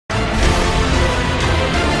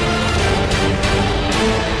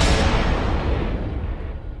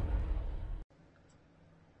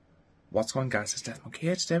What's going on, guys? It's Deathmonk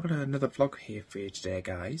here. Today we've got another vlog here for you today,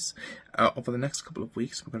 guys. Over the next couple of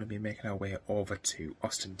weeks we're going to be making our way over to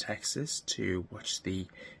Austin, Texas to watch the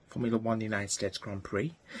Formula 1 United States Grand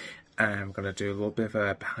Prix. And we're going to do a little bit of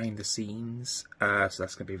a behind the scenes, so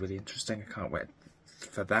that's going to be really interesting. I can't wait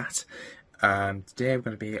for that. Today we're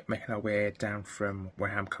going to be making our way down from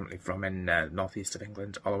where I'm currently from in northeast of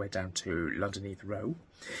England all the way down to London Heathrow.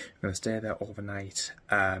 We're going to stay there overnight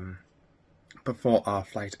before our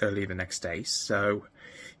flight early the next day, so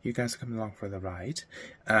you guys are coming along for the ride.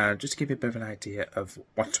 Just to give you a bit of an idea of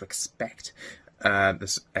what to expect,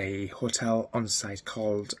 there's a hotel on site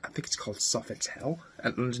called, I think it's called Sofitel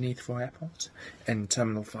at London Heathrow Airport in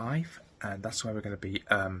Terminal 5, and that's where we're going to be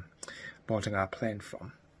boarding our plane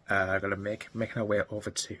from. We're going to making our way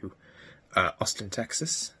over to Austin,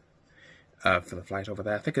 Texas for the flight over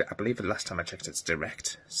there. I believe the last time I checked it's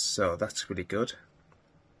direct, so that's really good.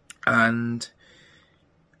 And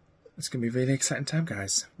it's going to be a really exciting time,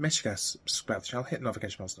 guys. Make sure you guys subscribe to the channel, hit the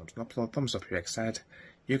notification bells, and upload, thumbs up if you're excited.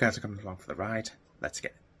 You guys are coming along for the ride. Let's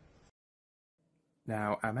get it.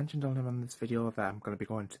 Now, I mentioned earlier on this video that I'm going to be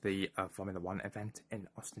going to the Formula 1 event in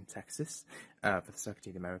Austin, Texas for the Circuit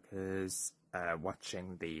of the Americas,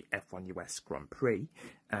 watching the F1 US Grand Prix.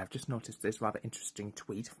 And I've just noticed this rather interesting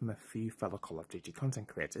tweet from a few fellow Call of Duty content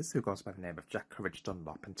creators who goes by the name of Jack Courage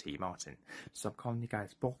Dunlop and T Martin. So I'm calling you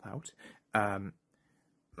guys both out.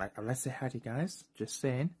 Let's say hi to you guys, just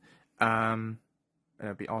saying.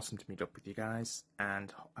 It'll be awesome to meet up with you guys,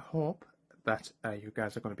 and I hope that you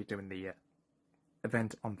guys are going to be doing the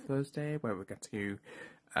event on Thursday, where we get to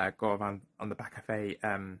go around on the back of a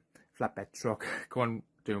flatbed truck, go on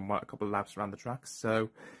doing a couple of laps around the tracks. So,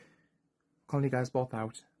 calling you guys both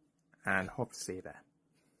out, and hope to see you there.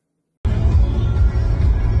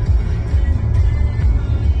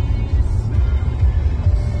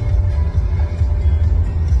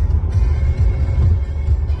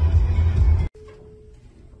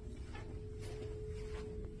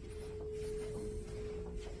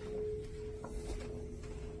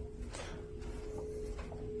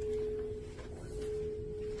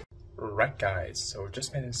 Right, guys, so we've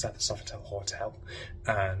just been inside the Sofitel Hotel,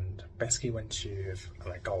 and basically once you've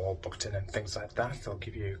got all booked in and things like that, they'll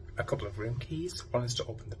give you a couple of room keys. One is to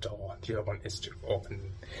open the door, the other one is to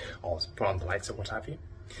open or put on the lights or what have you.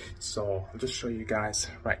 So I'll just show you guys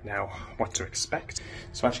right now what to expect.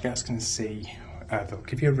 So as you guys can see, they'll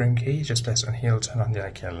give you a room key. Just press on here, turn on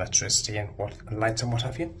your electricity and lights and what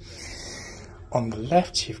have you. On the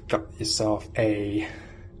left, you've got yourself a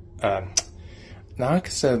now I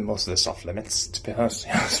consider most of this off limits, to be honest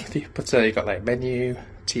with you, but you've got menu,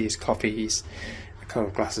 teas, coffees, a couple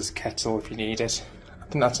of glasses, kettle if you need it. I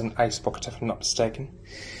think that's an ice bucket if I'm not mistaken.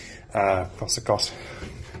 I've also got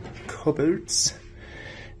cupboards.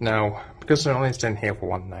 Now, because we're only staying here for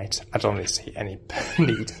one night, I don't really see any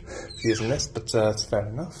need for using this, but it's fair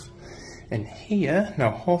enough. In here,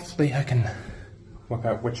 now hopefully I can work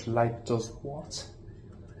out which light does what.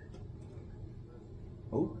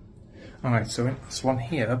 Oh. Alright, so in this one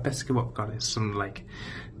here, basically what we've got is some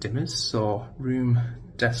dimmers, so room,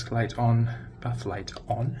 desk light on, bath light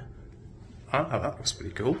on. Ah, that looks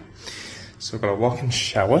pretty cool. So we've got a walk-in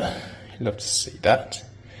shower, you'd love to see that.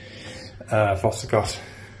 I've also got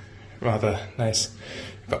rather nice,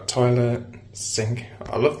 we've got toilet, sink,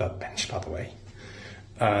 I love that bench by the way,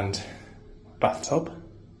 and bathtub.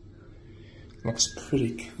 Looks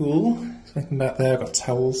pretty cool. Something back there, I've got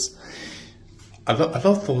towels. I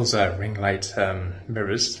love those ring light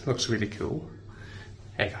mirrors, looks really cool.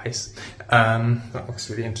 Hey guys, that looks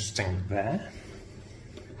really interesting there.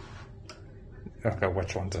 Okay,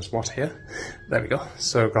 which one does what here? There we go.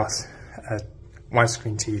 So I've got a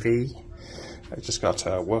widescreen TV, I've just got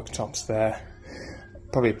worktops there.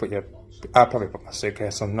 I'll probably put my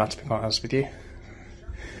suitcase on that, to be quite honest with you.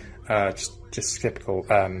 Just typical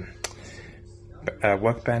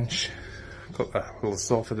workbench, got a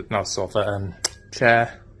little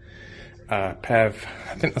chair, pair of,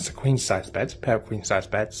 I think that's a queen size bed, pair of queen size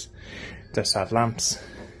beds, desk side lamps,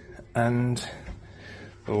 and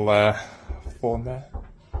a little phone there.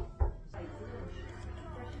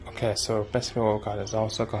 Okay, so basically what we've got is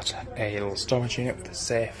also got a little storage unit with a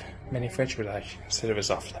safe mini fridge, which I consider as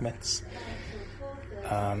off limits.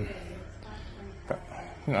 But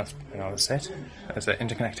I think that's pretty much it. There's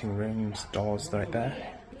interconnecting rooms, doors right there,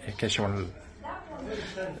 in case you want to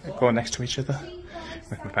go next to each other.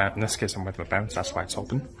 In this case I'm with my bounce, that's why it's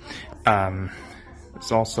open.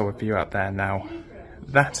 There's also a view out there now.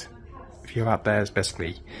 That view out there is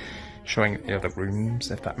basically showing the other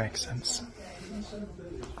rooms, if that makes sense.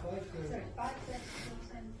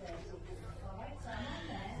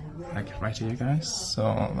 like right here, guys.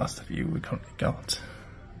 So that's the view we currently got.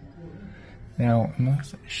 Now, I'm not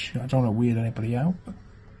sure, I don't want to weird anybody out, but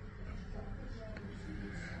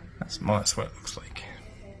that's more or less what it looks like.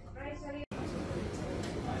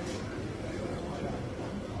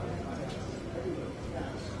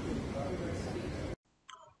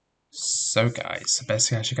 So guys,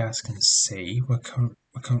 basically as you guys can see, we're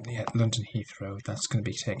currently at London Heathrow. That's going to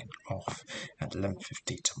be taken off at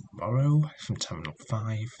 11:50 tomorrow from Terminal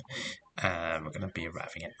 5. And we're going to be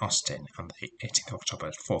arriving in Austin on the 18th of October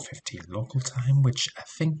at 4:50 local time, which I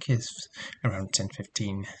think is around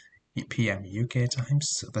 10:15 PM UK time.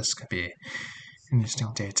 So this could be an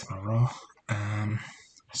interesting day tomorrow.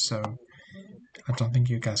 So I don't think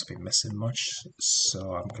you guys will be missing much,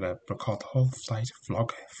 so I'm going to record the whole flight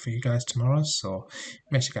vlog for you guys tomorrow, so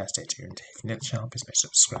make sure you guys stay tuned. If you're new to the channel, please make sure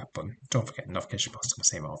to subscribe button. Don't forget the notification bell to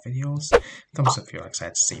see more videos. Thumbs up if you're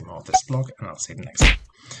excited to see more of this vlog, and I'll see you next time.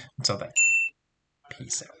 Until then,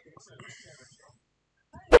 peace out.